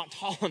that you're not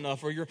tall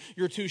enough, or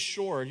you're too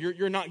short.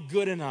 You're not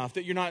good enough,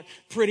 that you're not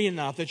pretty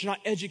enough, that you're not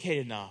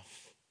educated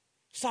enough.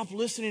 Stop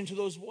listening to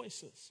those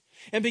voices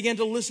and begin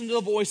to listen to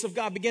the voice of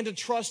God. Begin to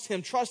trust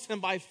Him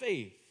by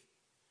faith.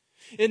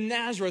 In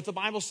Nazareth, the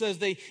Bible says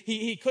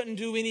he couldn't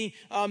do any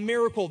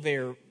miracle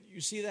there.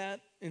 You see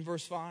that in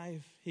verse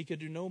 5? He could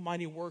do no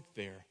mighty work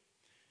there.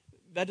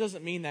 That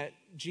doesn't mean that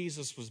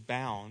Jesus was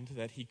bound,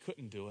 that He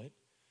couldn't do it.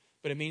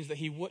 But it means that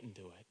He wouldn't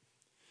do it.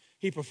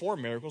 He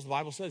performed miracles. The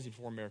Bible says He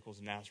performed miracles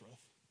in Nazareth.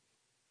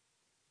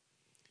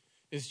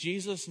 Is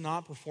Jesus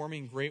not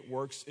performing great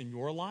works in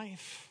your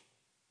life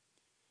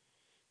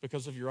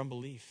because of your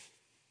unbelief?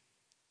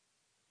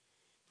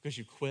 Because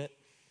you quit?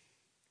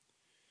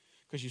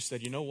 Because you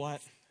said, you know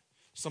what?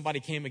 Somebody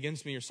came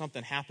against me or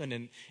something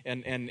happened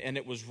and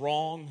it was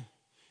wrong.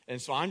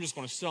 And so I'm just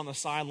going to sit on the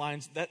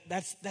sidelines.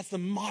 That's the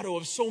motto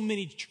of so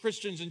many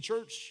Christians in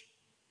church.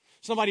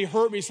 Somebody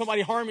hurt me,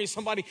 somebody harmed me,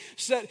 somebody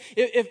said,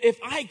 if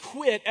I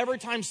quit every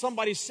time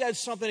somebody said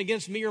something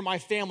against me or my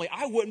family,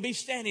 I wouldn't be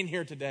standing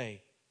here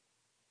today.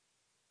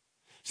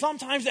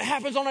 Sometimes it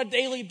happens on a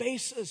daily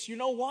basis. You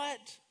know what?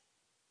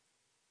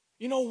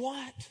 You know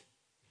what?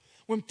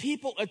 When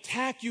people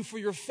attack you for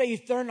your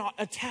faith, they're not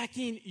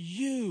attacking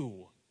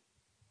you.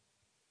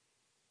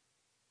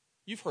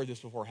 You've heard this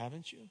before,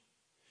 haven't you?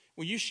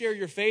 When you share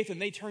your faith and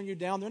they turn you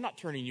down, they're not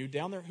turning you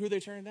down. Who are they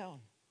turning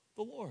down?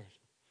 The Lord.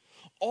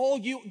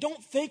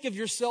 Don't think of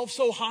yourself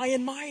so high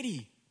and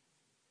mighty.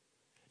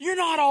 You're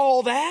not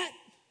all that.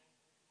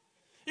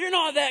 You're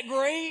not that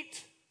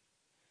great.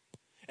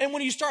 And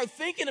when you start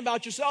thinking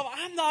about yourself,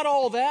 I'm not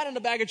all that in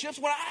a bag of chips.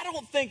 When I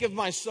don't think of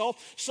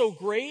myself so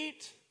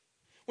great,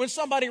 When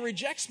somebody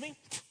rejects me,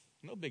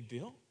 no big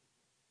deal.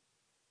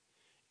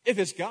 If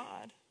it's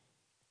God,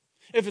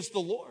 if it's the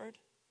Lord.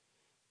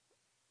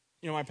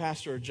 You know, my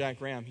pastor, Jack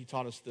Graham, he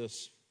taught us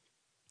this.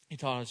 He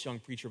taught us young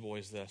preacher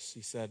boys this.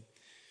 He said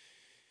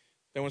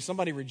that when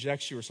somebody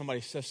rejects you or somebody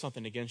says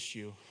something against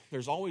you,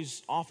 there's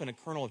always often a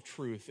kernel of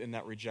truth in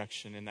that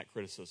rejection, in that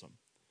criticism.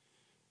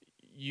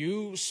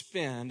 You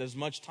spend as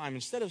much time,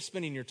 instead of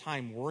spending your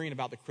time worrying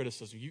about the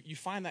criticism, you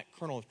find that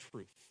kernel of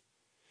truth.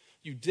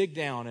 You dig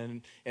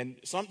down, and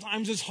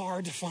sometimes it's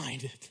hard to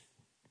find it.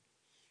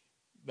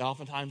 But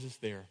oftentimes it's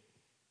there.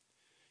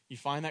 You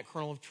find that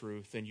kernel of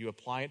truth, and you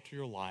apply it to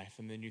your life,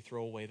 and then you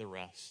throw away the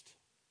rest.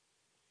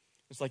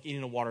 It's like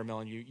eating a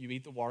watermelon. You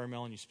eat the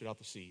watermelon, you spit out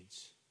the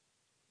seeds.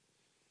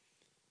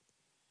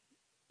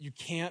 You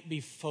can't be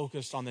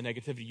focused on the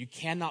negativity. You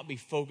cannot be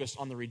focused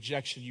on the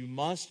rejection. You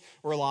must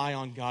rely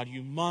on God.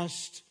 You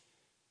must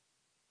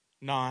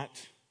not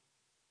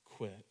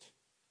quit.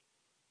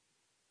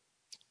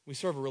 We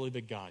serve a really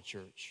big God,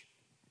 church.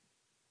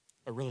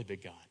 A really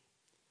big God.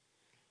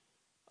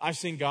 I've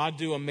seen God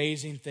do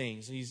amazing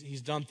things.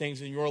 He's done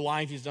things in your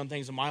life. He's done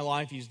things in my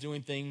life. He's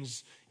doing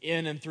things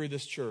in and through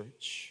this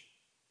church.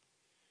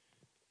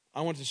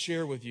 I want to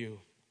share with you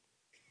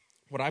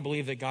what I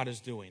believe that God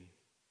is doing.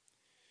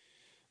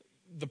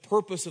 The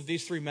purpose of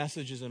these 3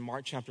 messages in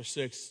Mark chapter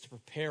 6 is to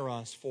prepare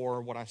us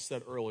for what I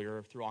said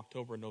earlier through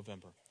October and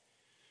November.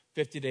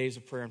 50 days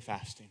of prayer and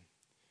fasting.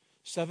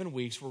 7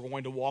 weeks we're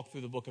going to walk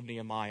through the book of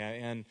Nehemiah.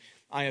 And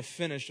I have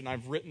finished and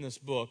I've written this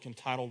book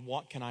entitled,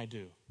 What Can I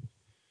Do?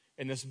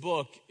 And this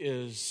book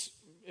it's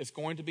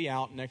going to be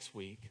out next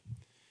week.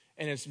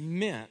 And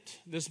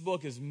this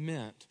book is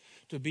meant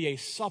to be a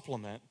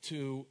supplement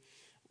to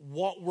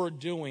what we're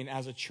doing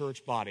as a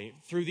church body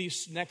through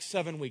these next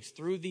 7 weeks,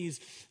 through these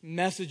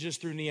messages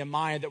through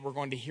Nehemiah that we're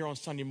going to hear on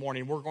Sunday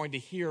morning, we're going to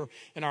hear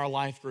in our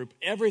life group.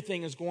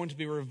 Everything is going to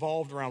be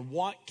revolved around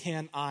what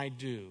can I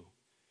do?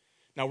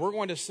 Now, we're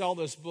going to sell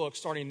this book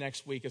starting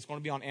next week. It's going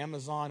to be on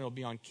Amazon. It'll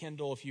be on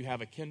Kindle if you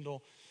have a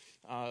Kindle.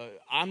 I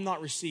am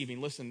not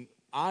receiving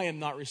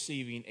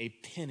a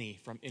penny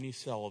from any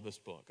sale of this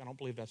book. I don't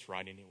believe that's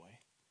right anyway.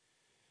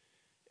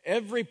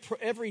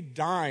 Every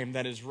dime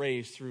that is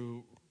raised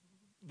through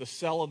the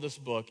sale of this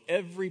book,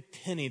 every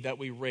penny that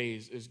we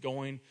raise is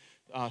going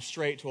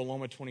straight to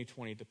Aloma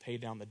 2020 to pay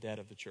down the debt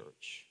of the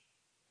church.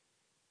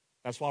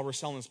 That's why we're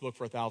selling this book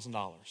for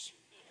 $1,000.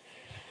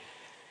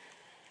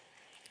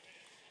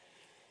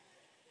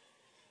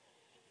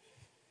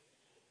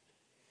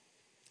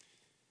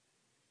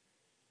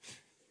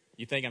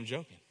 You think I'm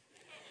joking?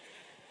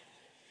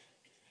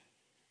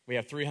 We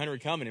have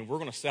 300 coming and we're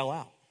going to sell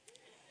out.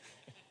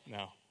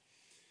 No.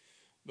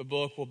 The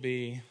book will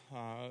be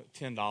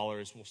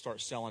 $10. We'll start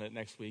selling it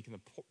next week.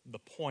 And the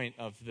point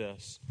of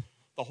this,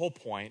 the whole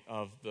point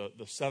of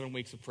the 7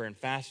 weeks of prayer and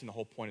fasting, the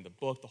whole point of the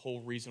book, the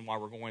whole reason why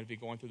we're going to be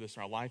going through this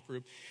in our life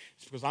group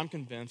is because I'm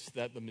convinced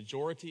that the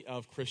majority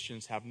of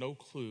Christians have no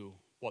clue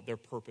what their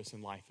purpose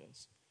in life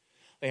is.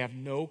 They have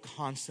no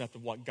concept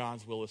of what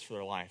God's will is for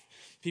their life.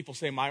 People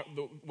say,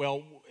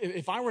 well,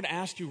 if I were to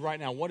ask you right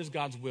now, what is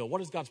God's will?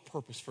 What is God's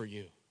purpose for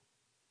you?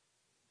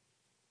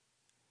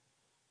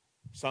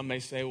 Some may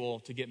say,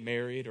 well, to get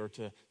married or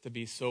to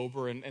be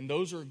sober, and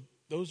those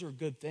are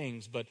good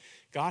things, but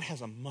God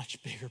has a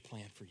much bigger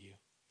plan for you.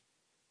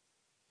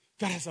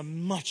 God has a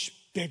much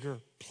bigger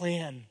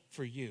plan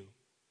for you.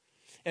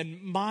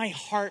 And my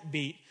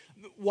heartbeat,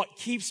 what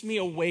keeps me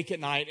awake at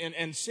night,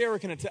 and Sarah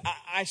can attest,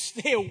 I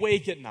stay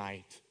awake at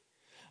night.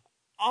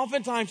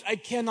 Oftentimes I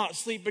cannot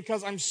sleep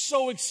because I'm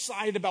so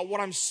excited about what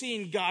I'm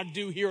seeing God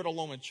do here at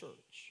Aloma Church.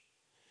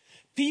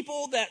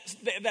 People that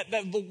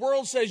the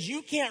world says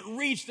you can't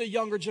reach the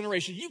younger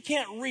generation. You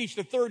can't reach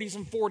the 30s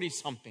and 40s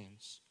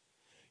somethings.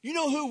 You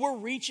know who we're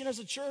reaching as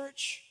a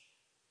church?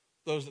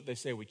 Those that they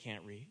say we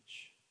can't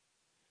reach.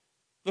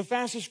 The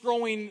fastest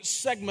growing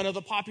segment of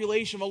the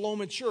population of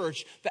Aloma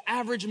Church, the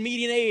average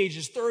median age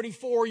is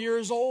 34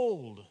 years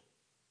old.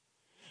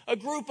 A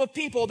group of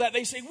people that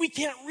they say we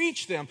can't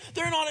reach them.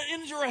 They're not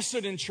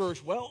interested in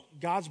church. Well,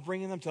 God's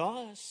bringing them to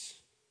us.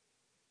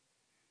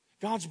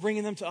 God's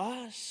bringing them to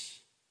us.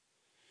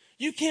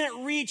 You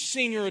can't reach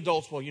senior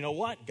adults. Well, you know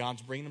what?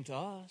 God's bringing them to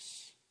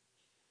us.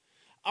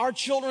 Our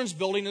children's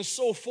building is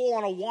so full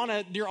on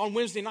Awana on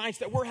Wednesday nights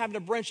that we're having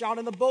to branch out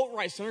in the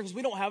Boatwright Center because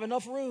we don't have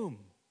enough room.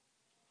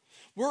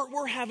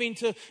 We're having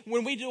to,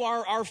 when we do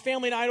our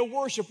family night of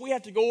worship, we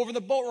have to go over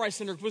the Boatwright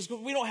Center because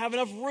we don't have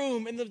enough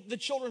room in the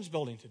children's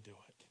building to do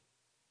it.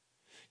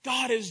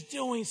 God is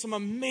doing some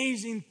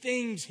amazing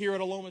things here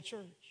at Aloma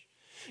Church.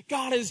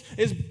 God is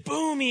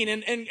booming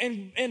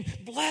and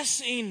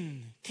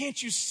blessing.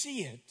 Can't you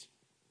see it?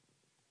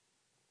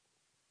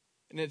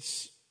 And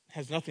it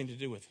has nothing to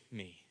do with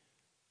me.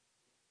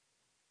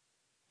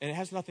 And it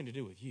has nothing to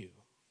do with you.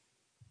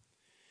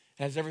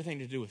 It has everything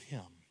to do with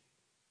Him.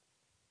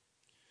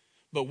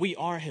 But we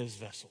are His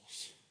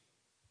vessels.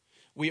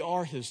 We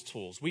are His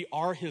tools. We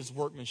are His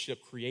workmanship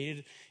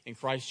created in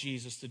Christ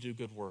Jesus to do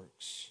good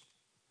works.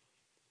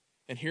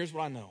 And here's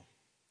what I know.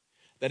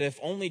 That if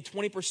only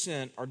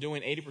 20% are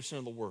doing 80%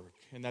 of the work,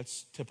 and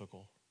that's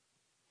typical.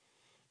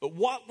 But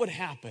what would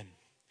happen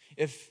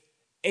if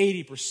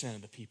 80%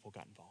 of the people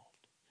got involved?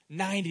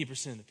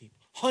 90% of the people,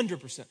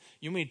 100%.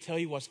 You want me to tell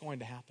you what's going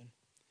to happen?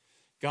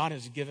 God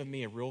has given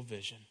me a real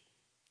vision.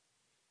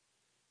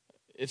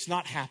 It's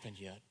not happened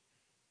yet.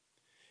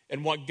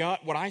 And what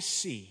I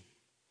see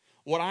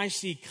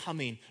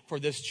coming for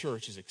this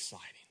church is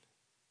exciting.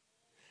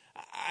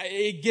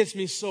 It gets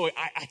me so,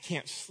 I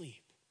can't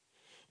sleep.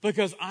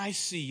 Because I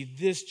see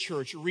this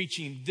church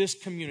reaching this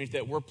community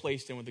that we're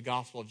placed in with the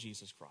gospel of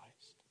Jesus Christ.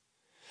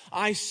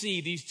 I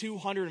see these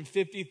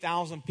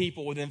 250,000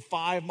 people within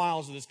 5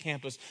 miles of this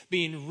campus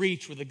being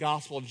reached with the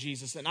gospel of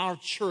Jesus, and our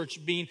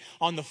church being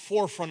on the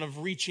forefront of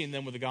reaching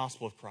them with the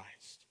gospel of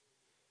Christ.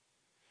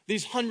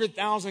 These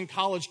 100,000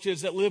 college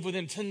kids that live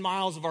within 10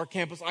 miles of our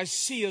campus, I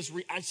see it.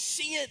 I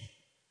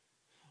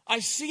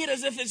see it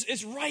as if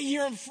it's right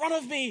here in front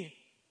of me.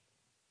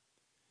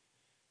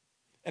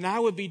 And I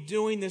would be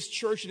doing this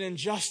church an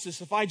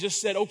injustice if I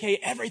just said, okay,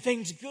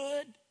 everything's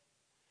good.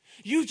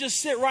 You just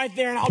sit right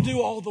there and I'll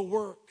do all the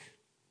work.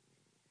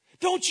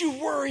 Don't you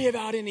worry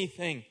about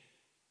anything.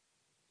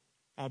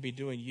 I'll be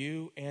doing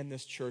you and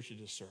this church a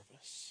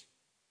disservice.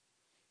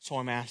 So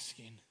I'm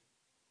asking,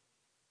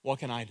 what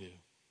can I do?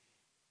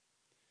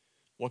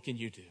 What can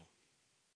you do?